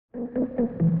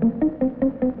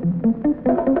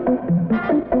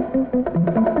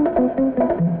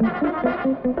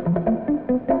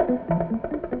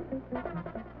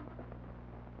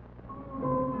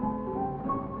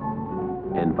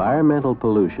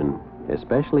pollution,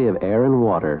 especially of air and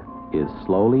water, is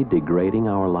slowly degrading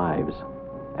our lives.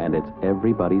 And it's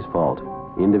everybody's fault.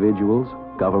 Individuals,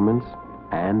 governments,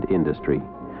 and industry.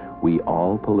 We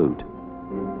all pollute.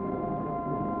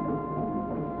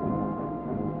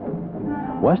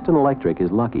 Western Electric is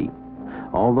lucky.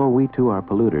 Although we too are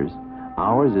polluters,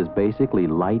 ours is basically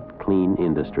light, clean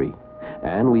industry.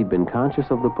 And we've been conscious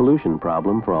of the pollution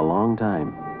problem for a long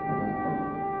time.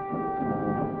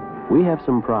 We have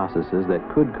some processes that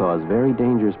could cause very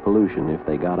dangerous pollution if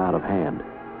they got out of hand.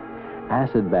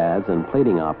 Acid baths and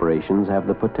plating operations have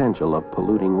the potential of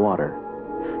polluting water.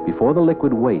 Before the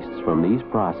liquid wastes from these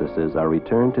processes are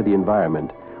returned to the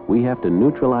environment, we have to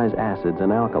neutralize acids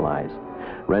and alkalis,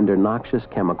 render noxious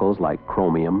chemicals like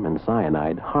chromium and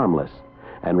cyanide harmless,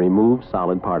 and remove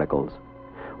solid particles.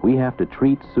 We have to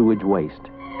treat sewage waste.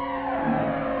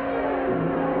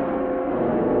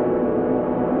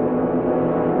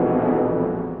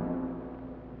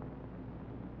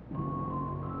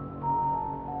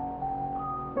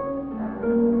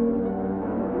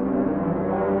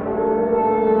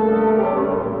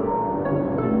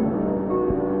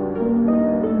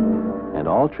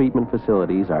 All treatment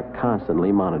facilities are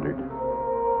constantly monitored.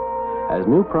 As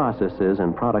new processes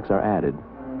and products are added,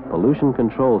 pollution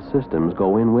control systems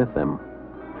go in with them.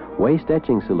 Waste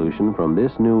etching solution from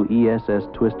this new ESS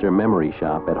Twister memory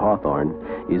shop at Hawthorne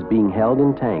is being held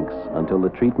in tanks until the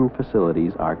treatment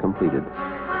facilities are completed.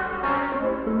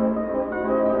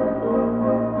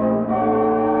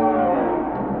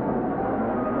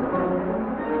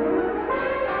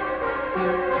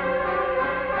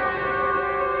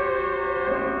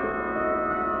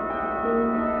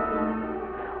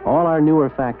 All our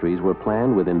newer factories were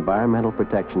planned with environmental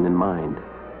protection in mind,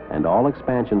 and all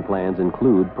expansion plans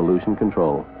include pollution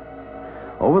control.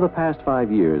 Over the past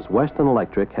 5 years, Western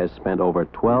Electric has spent over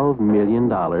 $12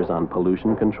 million on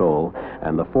pollution control,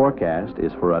 and the forecast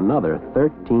is for another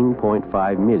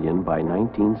 $13.5 million by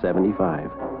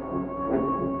 1975.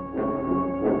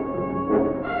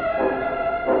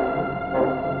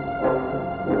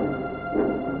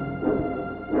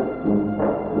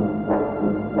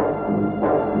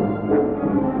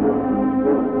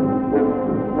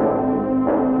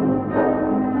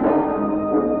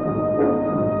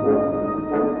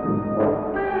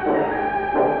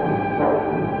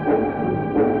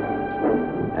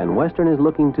 Western is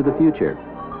looking to the future,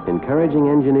 encouraging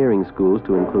engineering schools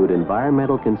to include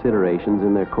environmental considerations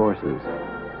in their courses.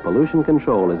 Pollution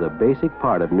control is a basic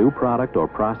part of new product or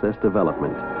process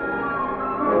development.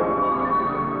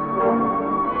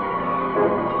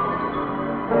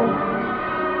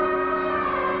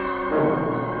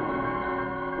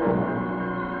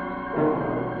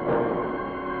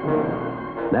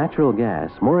 Natural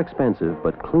gas, more expensive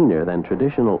but cleaner than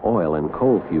traditional oil and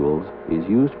coal fuels, is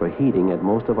used for heating at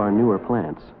most of our newer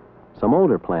plants. Some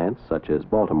older plants, such as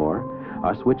Baltimore,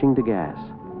 are switching to gas.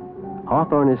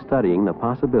 Hawthorne is studying the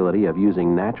possibility of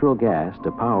using natural gas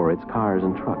to power its cars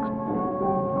and trucks.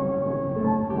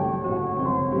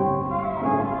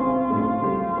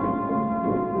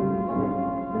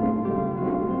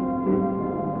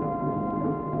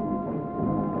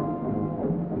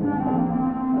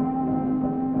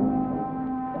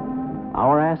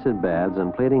 Our acid baths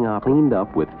and plating are cleaned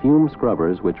up with fume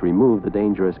scrubbers which remove the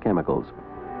dangerous chemicals.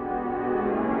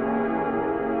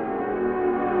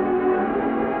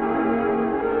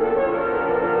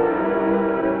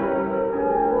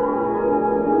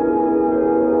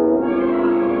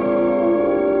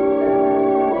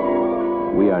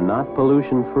 We are not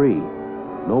pollution-free.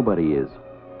 Nobody is.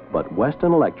 But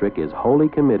Western Electric is wholly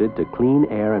committed to clean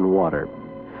air and water.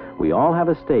 We all have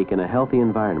a stake in a healthy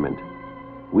environment.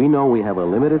 We know we have a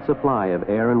limited supply of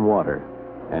air and water,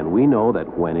 and we know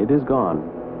that when it is gone,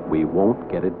 we won't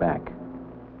get it back.